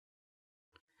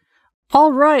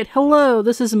Alright, hello,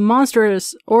 this is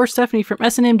Monstrous, or Stephanie from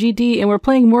SnMGD, and we're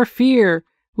playing more F.E.A.R.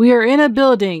 We are in a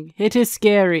building. It is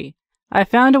scary. I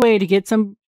found a way to get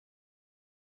some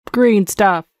green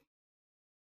stuff.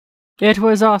 It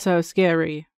was also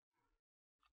scary.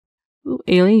 Ooh,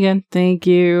 alien gun, thank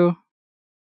you.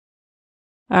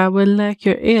 I would like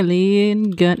your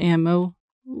alien gun ammo.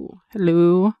 Ooh,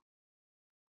 hello.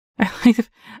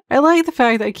 I like the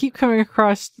fact that I keep coming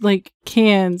across, like,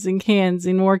 cans and cans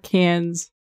and more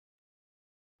cans.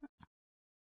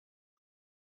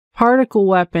 Particle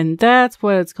weapon, that's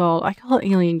what it's called. I call it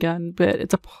alien gun, but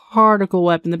it's a particle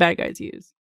weapon the bad guys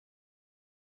use.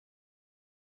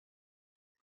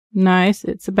 Nice,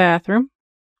 it's a bathroom.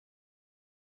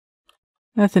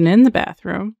 Nothing in the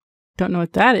bathroom. Don't know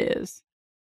what that is.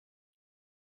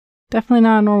 Definitely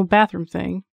not a normal bathroom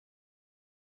thing.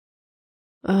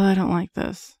 I don't like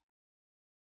this.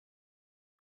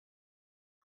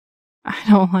 I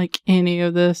don't like any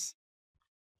of this.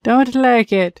 Don't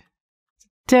like it. It's a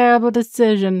terrible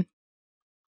decision.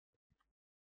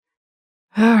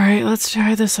 Alright, let's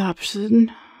try this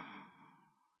option.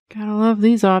 Gotta love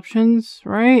these options,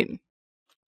 right?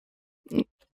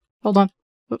 Hold on.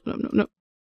 Oh, no.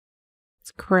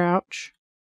 Let's crouch.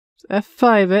 Let's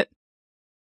F5 it.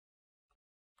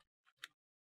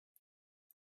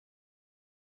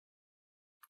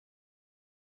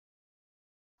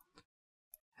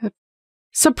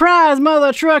 Surprise,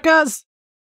 mother truckers!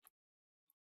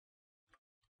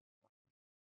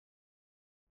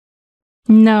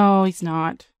 No, he's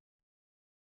not.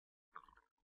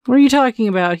 What are you talking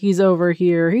about? He's over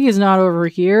here. He is not over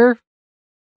here.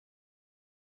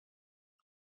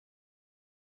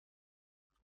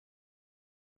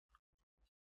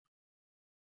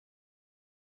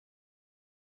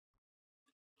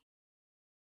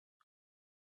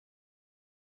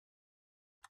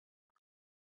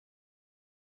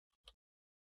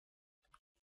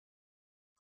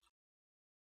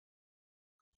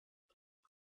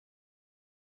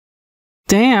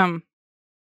 Damn.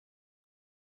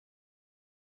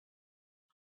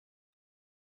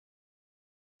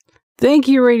 Thank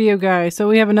you, radio guy. So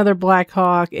we have another Black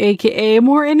Hawk, aka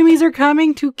more enemies are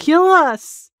coming to kill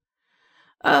us.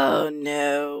 Oh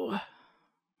no.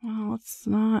 Well, let's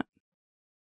not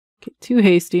get too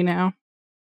hasty now.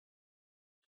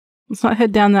 Let's not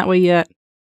head down that way yet.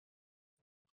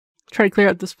 Try to clear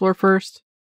out this floor first.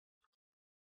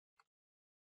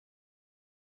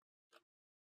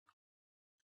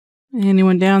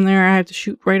 Anyone down there I have to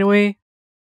shoot right away?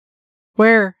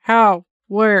 Where? How?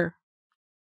 Where?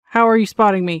 How are you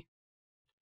spotting me?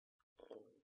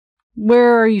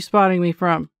 Where are you spotting me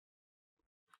from?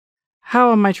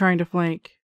 How am I trying to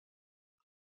flank?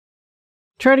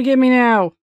 Try to get me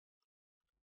now!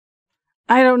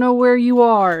 I don't know where you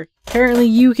are. Apparently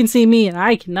you can see me and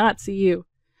I cannot see you.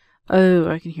 Oh,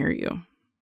 I can hear you.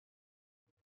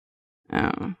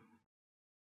 Oh.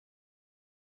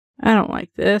 I don't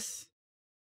like this.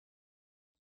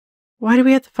 Why do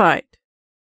we have to fight?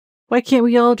 Why can't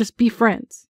we all just be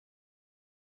friends?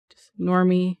 Just ignore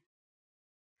me.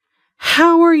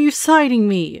 How are you sighting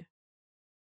me?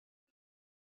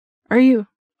 Are you?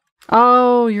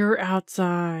 Oh, you're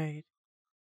outside.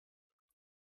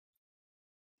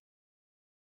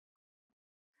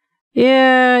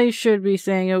 Yeah, you should be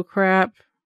saying, oh crap.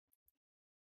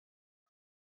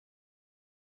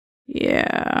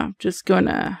 Yeah, I'm just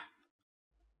gonna...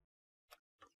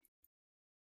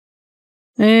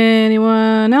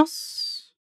 Anyone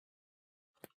else?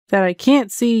 That I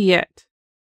can't see yet.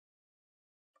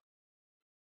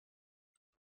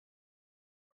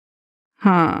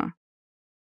 Huh.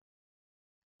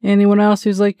 Anyone else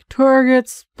who's like, target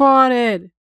spotted?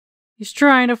 He's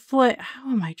trying to flank. How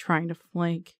am I trying to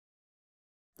flank?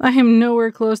 I am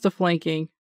nowhere close to flanking.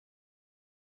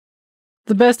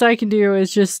 The best I can do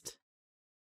is just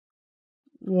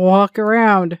walk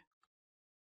around.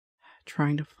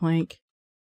 Trying to flank.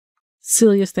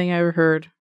 Silliest thing I ever heard.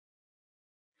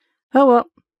 Oh well.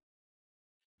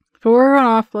 Before we run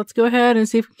off, let's go ahead and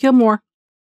see if we can kill more.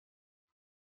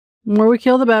 The more we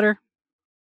kill, the better.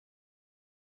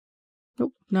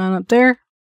 Nope, none up there.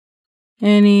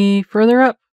 Any further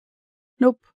up?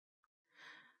 Nope.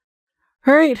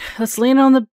 Alright, let's land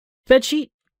on the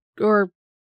bedsheet. Or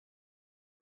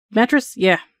mattress?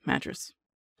 Yeah, mattress.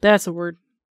 That's a word.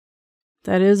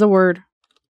 That is a word.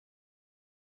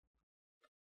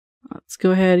 Let's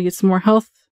go ahead and get some more health.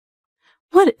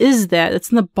 What is that? It's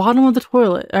in the bottom of the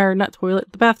toilet. Or not toilet,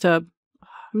 the bathtub.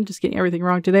 I'm just getting everything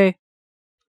wrong today.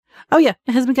 Oh yeah,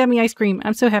 my husband got me ice cream.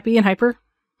 I'm so happy and hyper.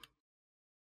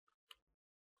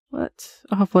 What?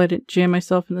 Oh, hopefully I didn't jam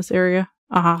myself in this area.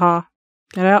 Ah ha ha.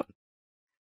 Get out.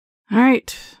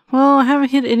 Alright. Well, I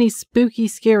haven't hit any spooky,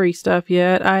 scary stuff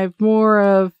yet. I've more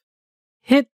of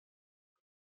hit,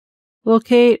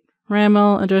 locate,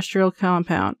 Ramel Industrial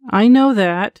Compound. I know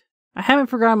that. I haven't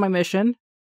forgotten my mission.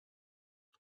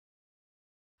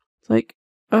 It's like,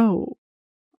 oh,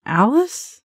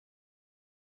 Alice?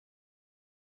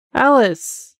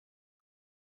 Alice!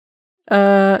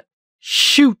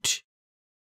 Shoot!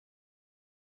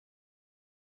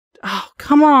 Oh,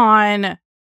 come on!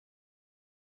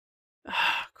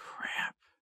 Oh, crap.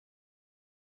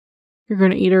 You're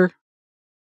gonna eat her.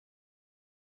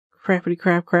 Crappity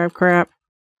crap, crap, crap.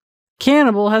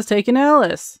 Cannibal has taken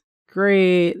Alice.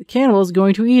 Great. The cannibal is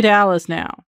going to eat Alice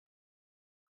now.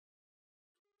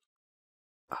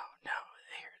 Oh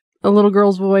no. A little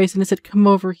girl's voice and it said, come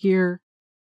over here.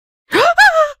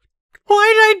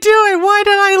 Why did I do it? Why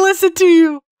did I listen to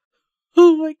you?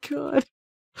 Oh my god.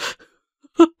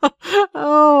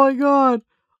 Oh my god.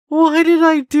 Why did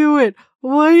I do it?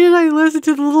 Why did I listen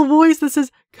to the little voice that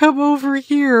says, come over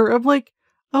here? I'm like,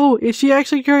 oh, is she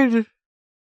actually trying to...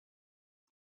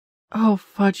 Oh,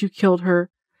 fudge, you killed her.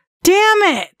 Damn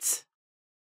it!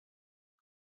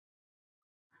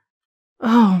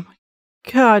 Oh my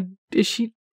god, is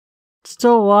she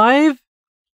still alive?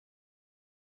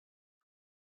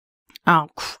 Oh,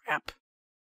 crap.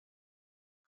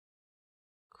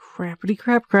 Crappity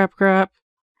crap, crap, crap.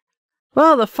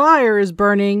 Well, the fire is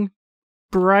burning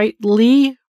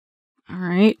brightly.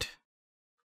 Alright.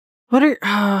 What are...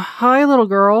 hi, little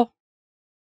girl.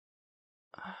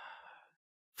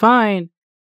 Fine.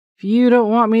 If you don't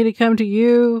want me to come to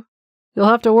you, you'll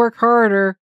have to work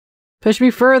harder. Push me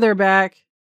further back.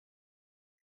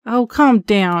 Oh, calm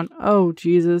down. Oh,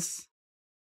 Jesus.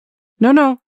 No,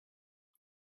 no.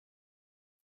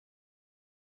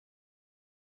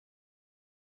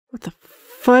 What the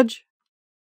fudge?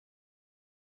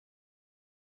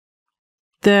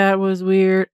 That was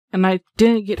weird. And I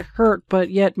didn't get hurt, but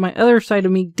yet my other side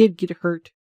of me did get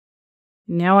hurt.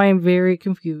 Now I am very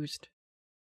confused.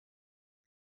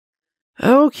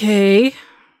 Okay.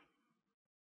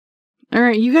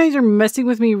 Alright, you guys are messing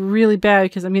with me really bad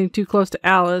because I'm getting too close to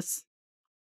Alice.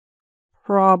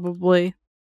 Probably.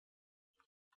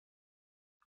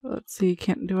 Let's see,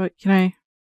 can't do it. Can I?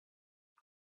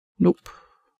 Nope.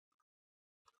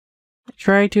 I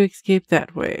tried to escape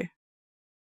that way.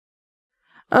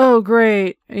 Oh,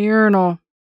 great. A urinal.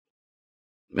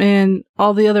 And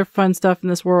all the other fun stuff in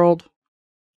this world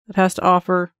it has to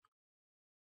offer.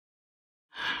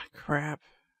 Crap.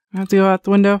 I have to go out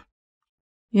the window?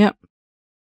 Yep.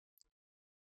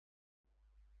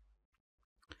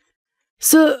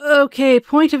 So, okay,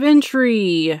 point of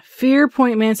entry. F.E.A.R.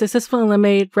 point man successfully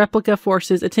eliminated replica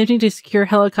forces attempting to secure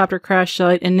helicopter crash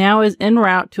site and now is en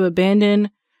route to abandon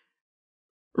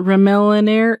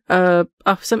Remelinair,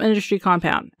 some industry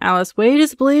compound. Alice Wade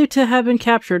is believed to have been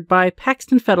captured by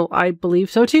Paxton Fettle. I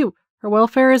believe so too. Her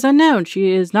welfare is unknown.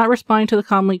 She is not responding to the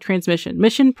comlink transmission.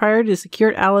 Mission prior to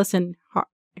secured Alice and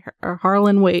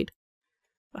Harlan Wade.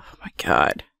 Oh my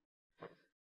god.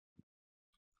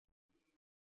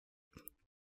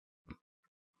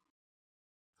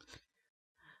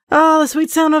 Oh, the sweet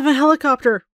sound of a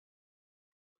helicopter.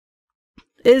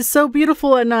 It is so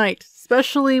beautiful at night,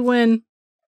 especially when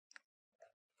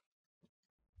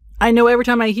I know every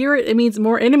time I hear it, it means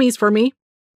more enemies for me.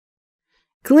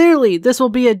 Clearly, this will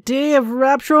be a day of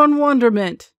rapture and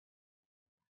wonderment.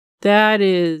 That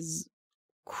is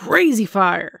crazy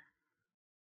fire.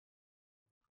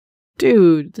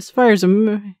 Dude, this fire's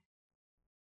Are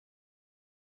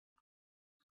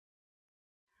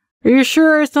you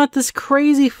sure it's not this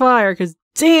crazy fire? Because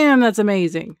damn, that's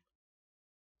amazing.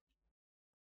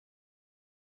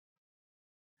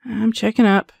 I'm checking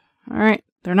up. Alright,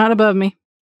 they're not above me.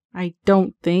 I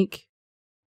don't think.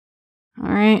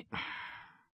 Alright.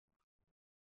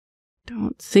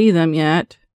 Don't see them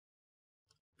yet.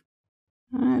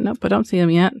 Nope, I don't see them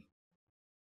yet.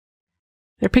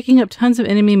 They're picking up tons of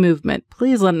enemy movement.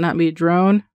 Please let it not be a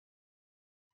drone.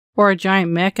 Or a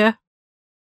giant mecha.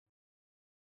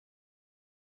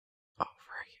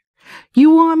 Over here.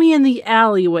 You want me in the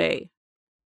alleyway.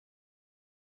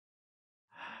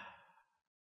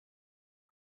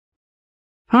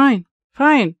 Fine,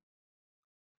 fine.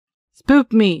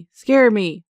 Spook me, scare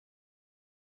me.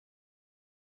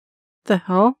 The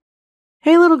hell?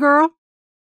 Hey, little girl.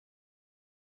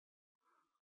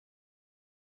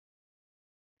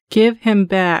 Give him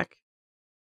back.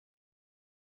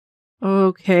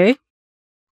 Okay.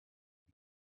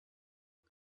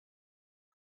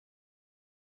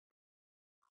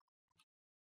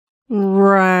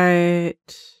 Right.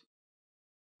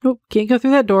 Nope, can't go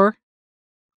through that door.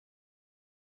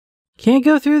 Can't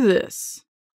go through this.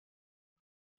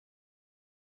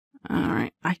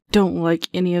 Alright, I don't like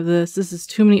any of this. This is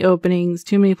too many openings,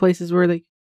 too many places where they...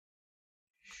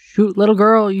 Shoot, little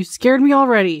girl, you scared me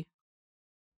already.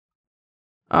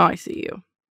 Oh, I see you.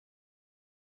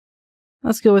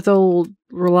 Let's go with old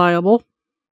reliable.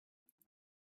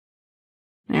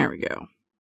 There we go.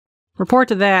 Report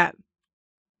to that.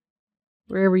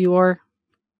 Wherever you are.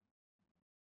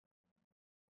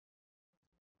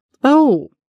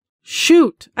 Oh!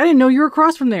 Shoot! I didn't know you were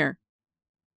across from there.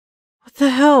 What the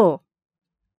hell?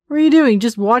 What are you doing?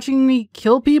 Just watching me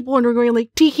kill people and we're going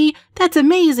like, Tee-hee, that's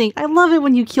amazing! I love it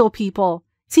when you kill people!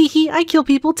 Tee-hee, I kill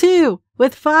people too!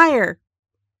 With fire!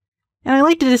 And I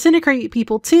like to disintegrate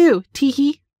people too!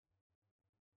 Tee-hee!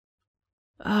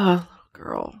 Oh, little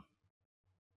girl.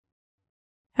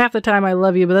 Half the time I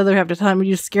love you, but the other half the time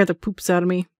you just scare the poops out of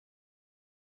me.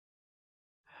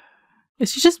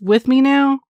 Is she just with me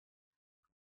now?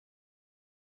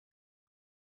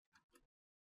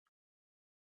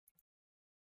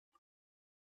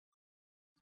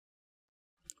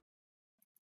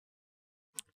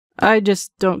 I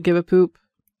just don't give a poop.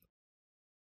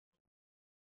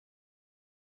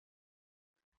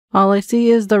 All I see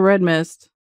is the red mist.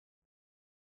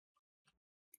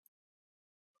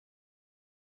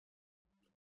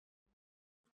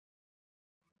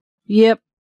 Yep.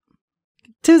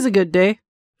 'Tis a good day.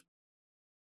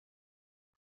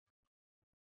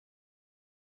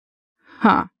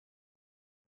 Huh.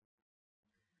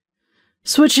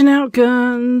 Switching out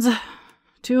guns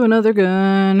to another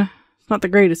gun. It's not the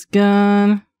greatest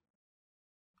gun.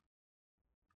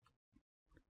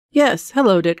 Yes,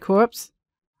 hello, dead corpse.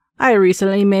 I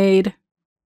recently made...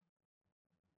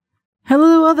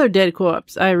 Hello, other dead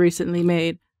corpse I recently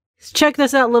made. Check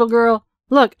this out, little girl.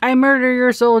 Look, I murder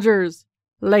your soldiers.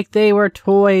 Like they were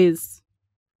toys.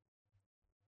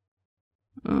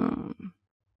 Ooh,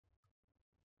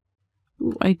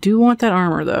 I do want that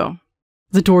armor, though.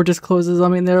 The door just closes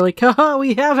on me and they're like, haha,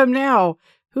 we have him now!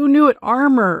 Who knew it?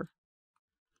 Armor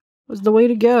was the way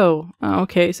to go. Oh,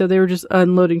 okay, so they were just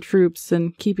unloading troops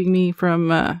and keeping me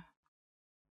from,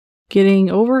 getting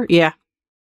over? Yeah.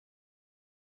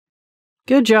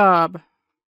 Good job.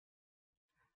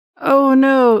 Oh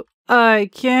no, I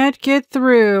can't get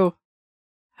through.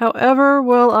 However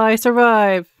will I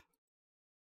survive?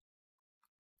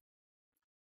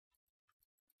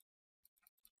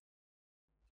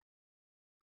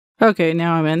 Okay,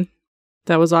 now I'm in.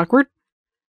 That was awkward.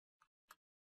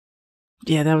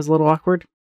 Yeah, that was a little awkward.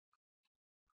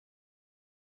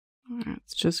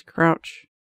 Let's just crouch.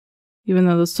 Even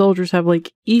though the soldiers have,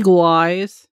 like, eagle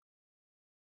eyes.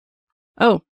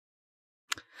 Oh.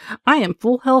 I am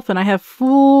full health and I have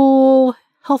full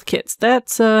health kits.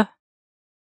 That's,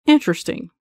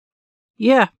 interesting.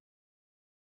 Yeah.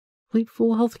 Complete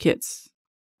full health kits.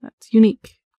 That's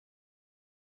unique.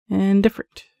 And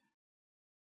different.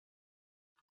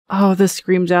 Oh, this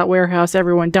screams out warehouse.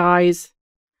 Everyone dies.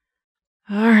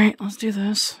 Alright, let's do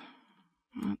this.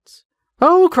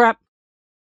 Oh, crap!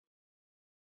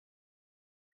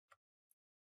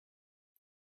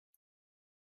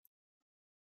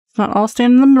 It's not all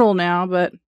standing in the middle now,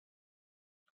 but...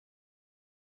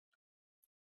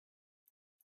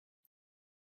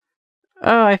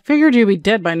 Oh, I figured you'd be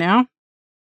dead by now.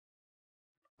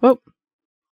 Oh.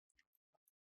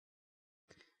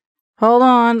 Hold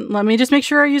on. Let me just make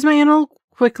sure I use my ammo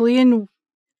quickly and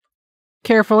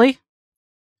carefully.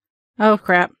 Oh,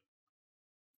 crap.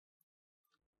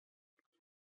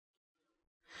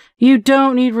 You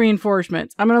don't need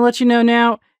reinforcements. I'm going to let you know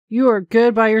now. You are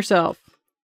good by yourself.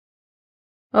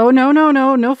 Oh, no, no,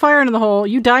 no. No fire in the hole.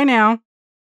 You die now.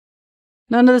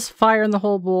 None of this fire in the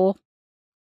hole bull.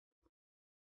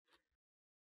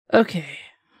 Okay.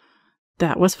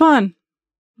 That was fun.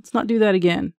 Let's not do that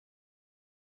again.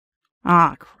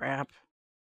 Ah, crap.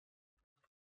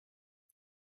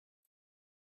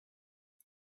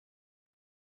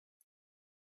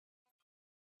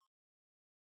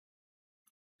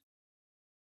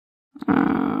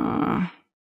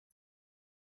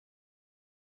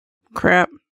 Crap.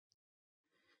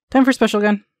 Time for special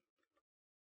gun.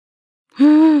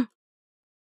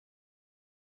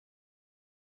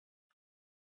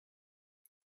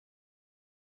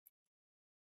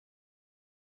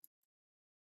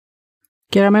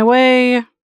 Get out of my way.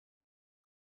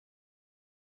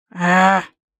 Ah.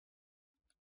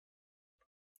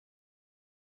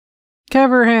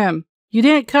 Cover him. You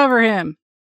didn't cover him.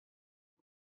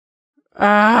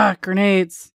 Ah,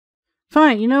 grenades.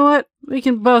 Fine, you know what? We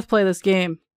can both play this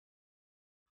game.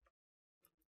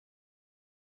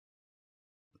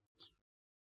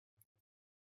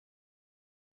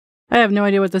 I have no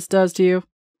idea what this does to you.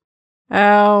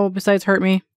 Ow, besides hurt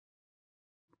me.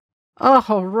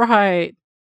 Oh, right.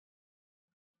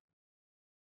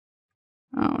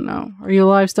 Oh no. Are you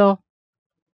alive still?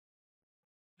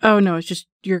 Oh no, it's just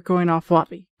you're going off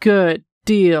floppy. Good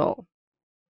deal.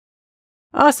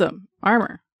 Awesome.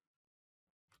 Armor.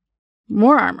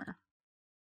 More armor.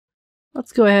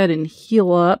 Let's go ahead and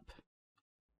heal up.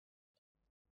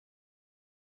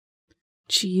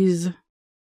 Jeez.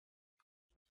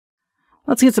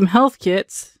 Let's get some health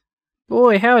kits.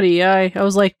 Boy, howdy. I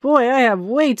was like, boy, I have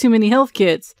way too many health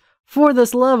kits for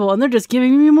this level, and they're just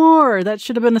giving me more. That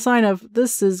should have been a sign of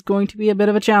this is going to be a bit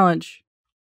of a challenge.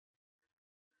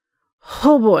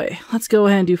 Oh boy. Let's go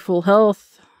ahead and do full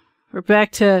health. We're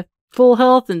back to full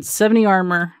health and 70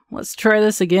 armor. Let's try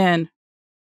this again.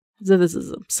 As if this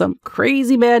is some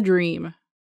crazy bad dream.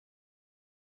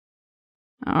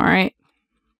 Alright.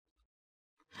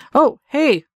 Oh,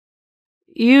 hey!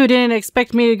 You didn't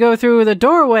expect me to go through the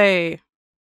doorway!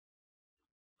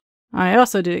 I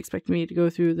also didn't expect me to go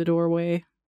through the doorway.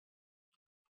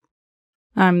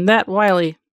 I'm that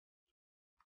wily.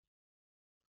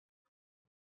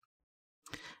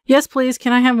 Yes, please.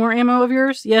 Can I have more ammo of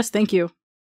yours? Yes, thank you.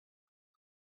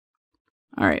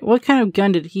 Alright, what kind of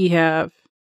gun did he have?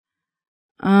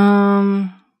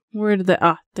 Where did the...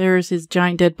 Ah, there's his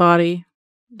giant dead body.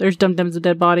 There's Dum Dum's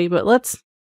dead body, but let's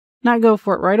not go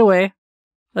for it right away.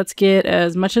 Let's get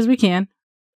as much as we can.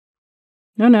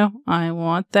 No, I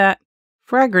want that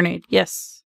frag grenade.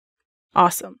 Yes.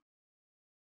 Awesome.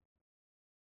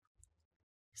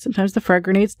 Sometimes the frag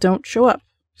grenades don't show up.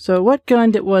 So what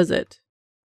gun was it?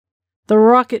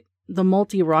 The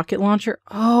multi-rocket launcher?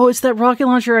 Oh, it's that rocket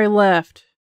launcher I left.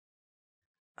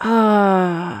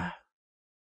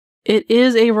 It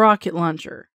is a rocket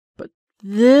launcher, but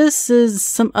this is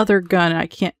some other gun. I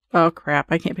can't... Oh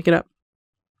crap, I can't pick it up.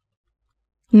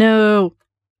 No.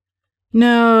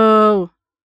 No.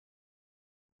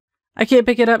 I can't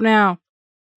pick it up now.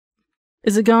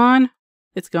 Is it gone?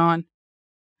 It's gone.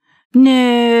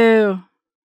 No.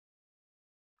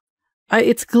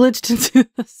 It's glitched into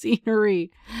the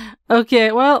scenery.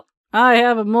 Okay, well, I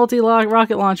have a multi-log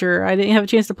rocket launcher. I didn't have a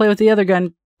chance to play with the other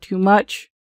gun too much.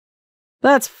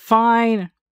 That's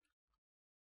fine.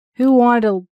 Who wanted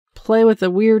to play with a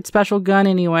weird special gun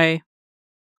anyway?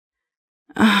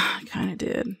 I kind of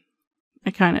did.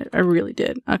 I really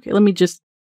did. Okay, let me just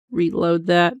reload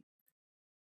that.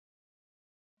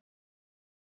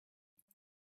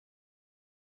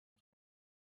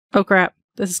 Oh crap,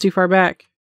 this is too far back.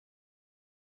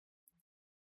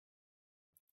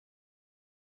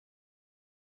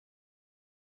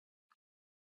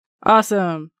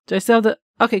 Awesome. Do I still have the...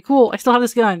 Okay, cool. I still have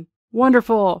this gun.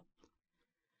 Wonderful.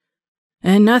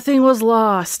 And nothing was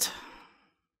lost.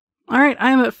 Alright, I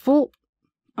am at full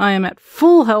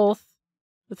health.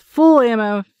 With full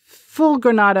ammo. Full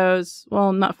granados.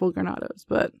 Well, not full granados,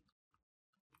 but...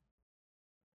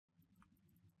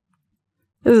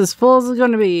 This is as full as it's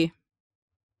gonna be.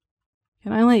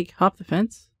 Can I, like, hop the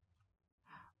fence?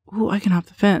 Ooh, I can hop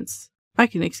the fence. I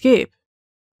can escape.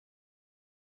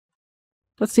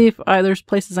 Let's see if there's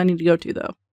places I need to go to,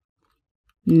 though.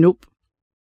 Nope.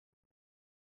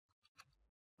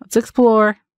 Let's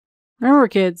explore. Remember,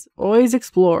 kids, always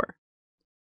explore.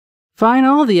 Find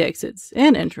all the exits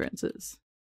and entrances,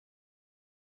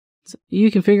 so you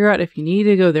can figure out if you need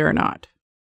to go there or not.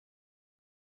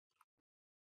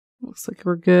 Looks like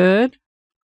we're good.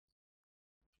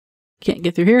 Can't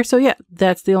get through here, so yeah,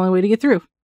 that's the only way to get through.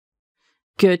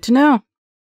 Good to know.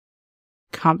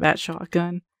 Combat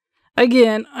shotgun.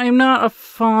 Again, I'm not a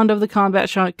fond of the combat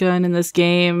shotgun in this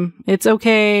game. It's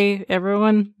okay.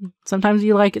 Everyone, sometimes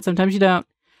you like it, sometimes you don't.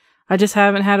 I just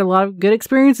haven't had a lot of good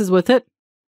experiences with it.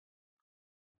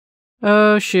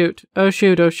 Oh shoot. Oh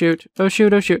shoot, oh shoot. Oh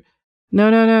shoot, oh shoot.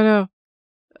 No.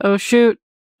 Oh shoot.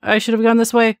 I should have gone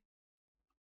this way.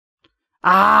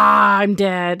 Ah, I'm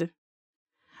dead.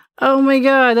 Oh my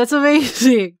god, that's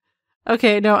amazing.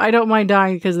 Okay, no, I don't mind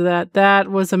dying because of that. That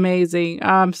was amazing.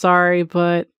 I'm sorry,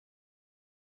 but...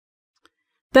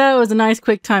 that was a nice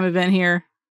quick time event here.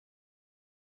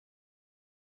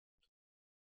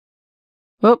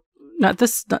 Oh, not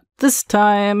this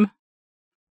time.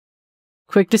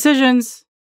 Quick decisions.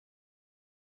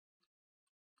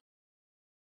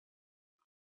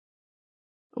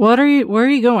 Where are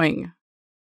you going?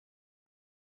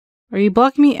 Are you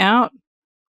blocking me out?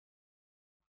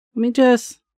 Let me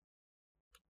just...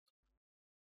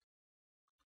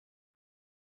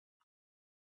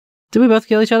 Did we both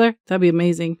kill each other? That'd be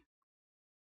amazing.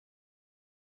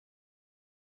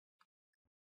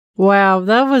 Wow,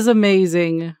 that was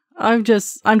amazing. I'm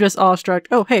just awestruck.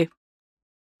 Oh, hey.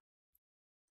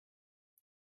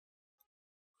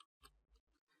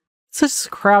 Let's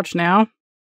just crouch now.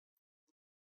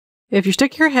 If you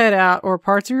stick your head out or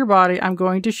parts of your body, I'm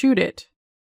going to shoot it.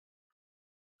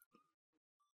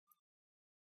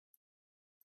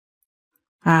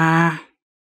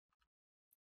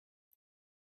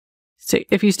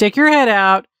 If you stick your head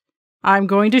out, I'm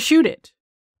going to shoot it.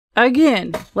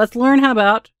 Again, let's learn how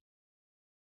about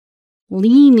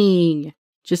leaning.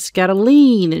 Just gotta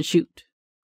lean and shoot.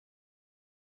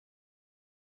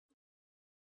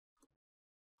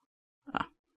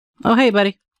 Oh, hey,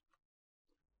 buddy.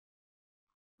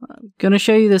 I'm gonna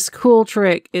show you this cool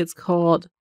trick. It's called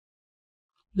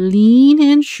lean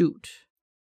and shoot.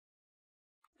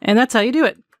 And that's how you do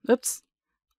it. Oops.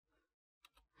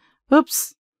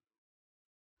 Oops.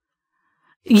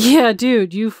 Yeah,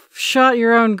 dude, you shot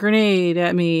your own grenade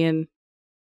at me and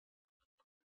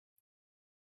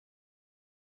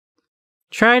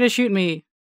try to shoot me.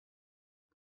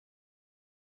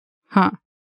 Huh.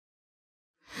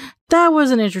 That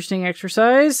was an interesting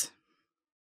exercise.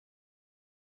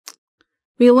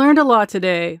 We learned a lot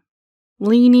today.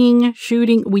 Leaning,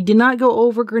 shooting. We did not go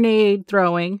over grenade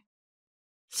throwing.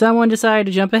 Someone decided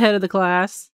to jump ahead of the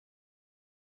class.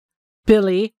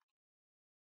 Billy.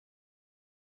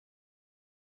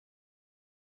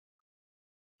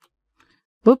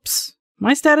 Whoops.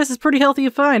 My status is pretty healthy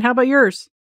and fine. How about yours?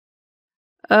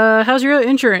 How's your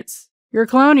insurance? You're a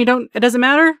clone? It doesn't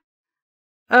matter?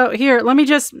 Oh, here, let me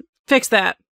just fix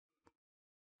that.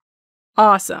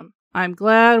 Awesome. I'm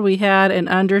glad we had an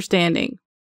understanding.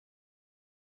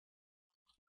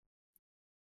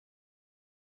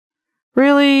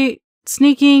 Really?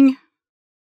 Sneaking?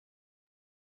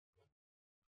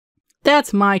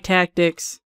 That's my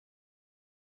tactics.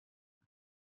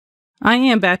 I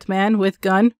am Batman with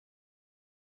gun.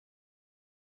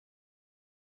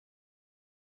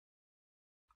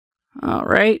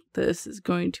 Alright, this is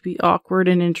going to be awkward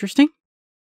and interesting.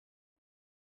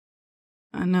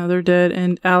 Another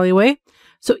dead-end alleyway.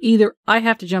 So either I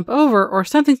have to jump over or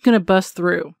something's going to bust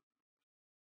through.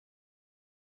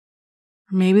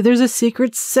 Or maybe there's a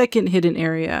secret second hidden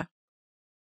area.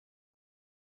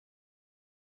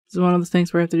 This is one of the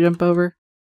things where I have to jump over.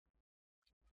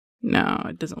 No,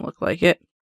 it doesn't look like it.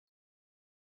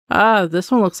 Ah,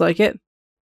 this one looks like it.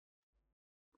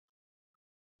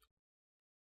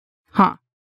 Huh.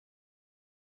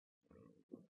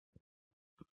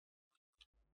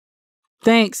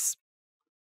 Thanks.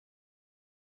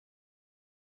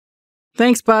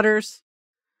 Thanks, Butters.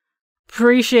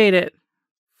 Appreciate it.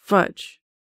 Fudge.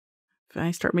 If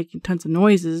I start making tons of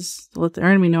noises to let the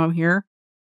enemy know I'm here,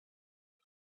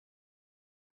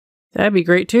 that'd be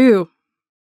great too.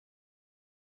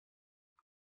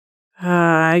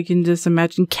 I can just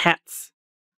imagine cats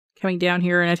coming down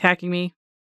here and attacking me.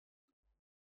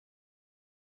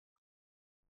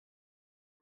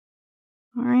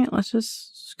 Alright, let's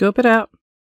just scope it out.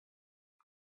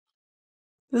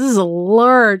 This is a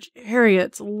large area.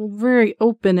 It's very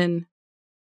open and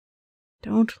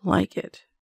don't like it.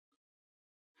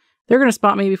 They're going to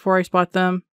spot me before I spot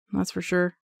them. That's for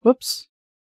sure. Whoops.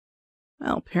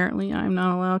 Well, apparently I'm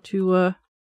not allowed to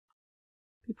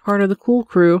be part of the cool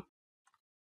crew.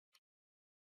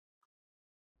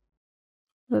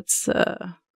 Let's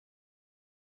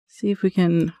see if we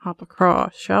can hop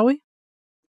across, shall we?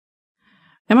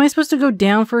 Am I supposed to go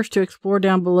down first to explore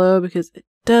down below? Because it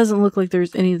doesn't look like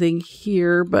there's anything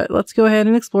here, but let's go ahead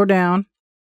and explore down.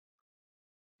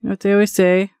 You know what they always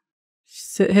say?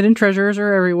 Hidden treasures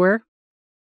are everywhere.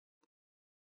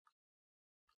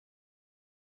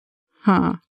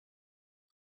 Huh.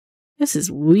 This is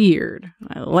weird.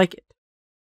 I like it.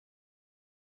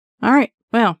 Alright,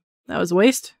 well, that was a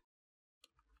waste.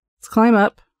 Let's climb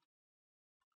up.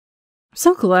 I'm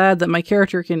so glad that my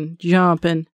character can jump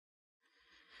and,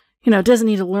 you know, doesn't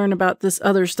need to learn about this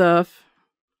other stuff.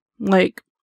 Like,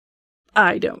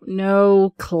 I don't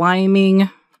know, climbing.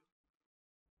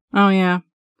 Oh, yeah.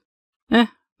 I'm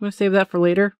gonna save that for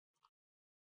later.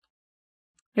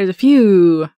 There's a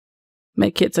few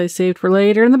medkits I saved for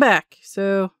later in the back,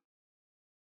 so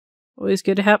always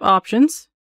good to have options.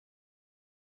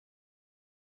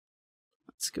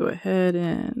 Let's go ahead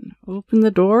and open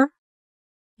the door.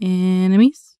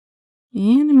 Enemies.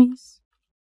 Enemies.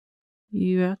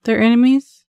 You out there,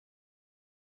 enemies?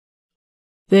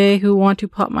 They who want to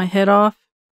pop my head off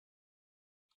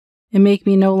and make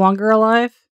me no longer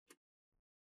alive?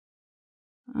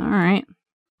 Alright.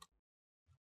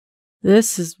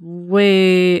 This is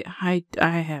way... I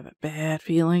have a bad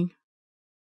feeling.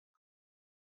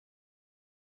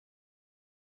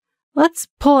 Let's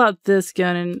pull out this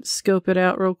gun and scope it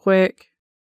out real quick.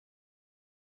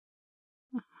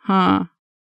 Huh.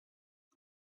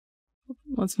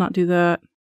 Let's not do that.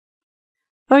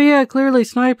 Oh yeah, clearly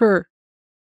sniper.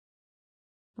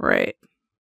 Right.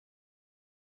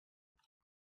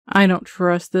 I don't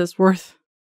trust this worth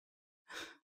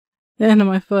the end of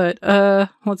my foot.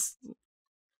 Let's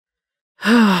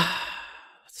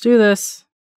do this.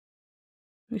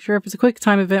 Make sure if it's a quick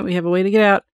time event, we have a way to get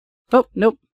out. Oh,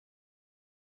 nope.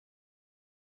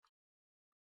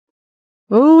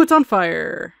 Oh, it's on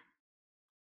fire.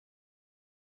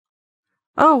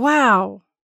 Oh, wow.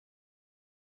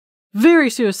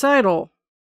 Very suicidal.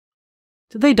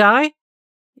 Did they die?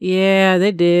 Yeah,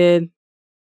 they did.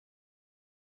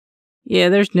 Yeah,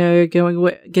 there's no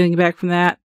getting back from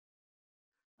that.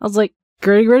 I was like,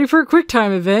 getting ready for a quick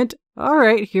time event.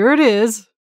 Alright, here it is.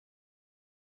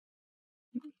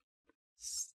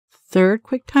 Third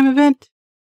quick time event?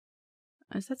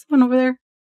 Is that someone over there?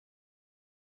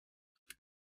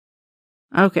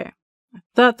 Okay. I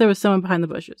thought there was someone behind the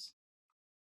bushes.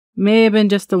 May have been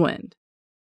just the wind.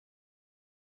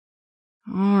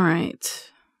 Alright.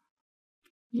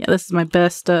 Yeah, this is my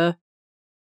best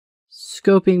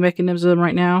scoping mechanism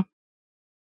right now.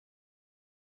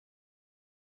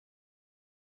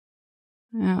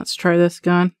 Yeah, let's try this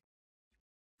gun.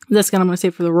 This gun I'm going to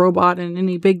save for the robot and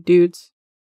any big dudes.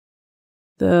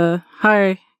 The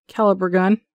high caliber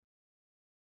gun.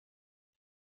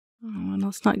 Oh, and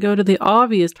let's not go to the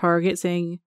obvious target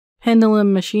saying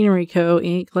Pendulum Machinery Co.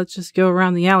 Inc. Let's just go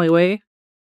around the alleyway.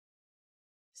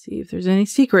 See if there's any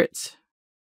secrets.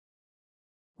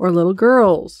 Or little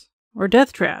girls. Or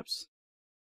death traps.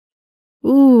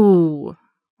 Ooh.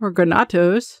 Or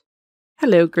granatos.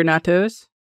 Hello, granatos.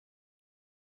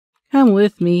 Come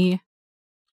with me.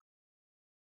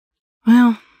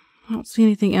 Well, I don't see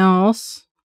anything else.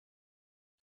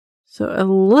 So it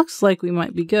looks like we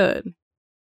might be good.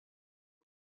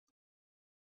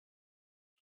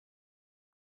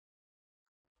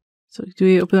 So do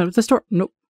we open up the store?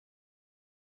 Nope.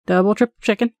 Double, triple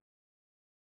checking.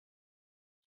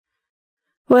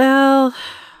 Well,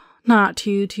 not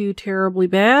too terribly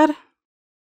bad.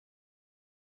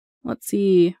 Let's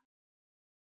see.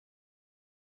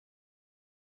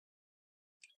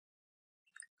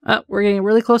 We're getting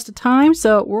really close to time,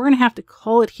 so we're going to have to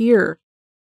call it here.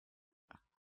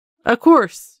 Of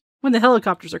course, when the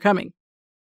helicopters are coming.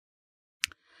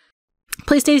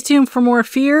 Please stay tuned for more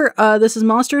F.E.A.R. This is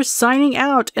Monsters signing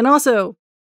out. And also,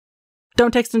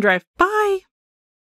 don't text and drive. Bye!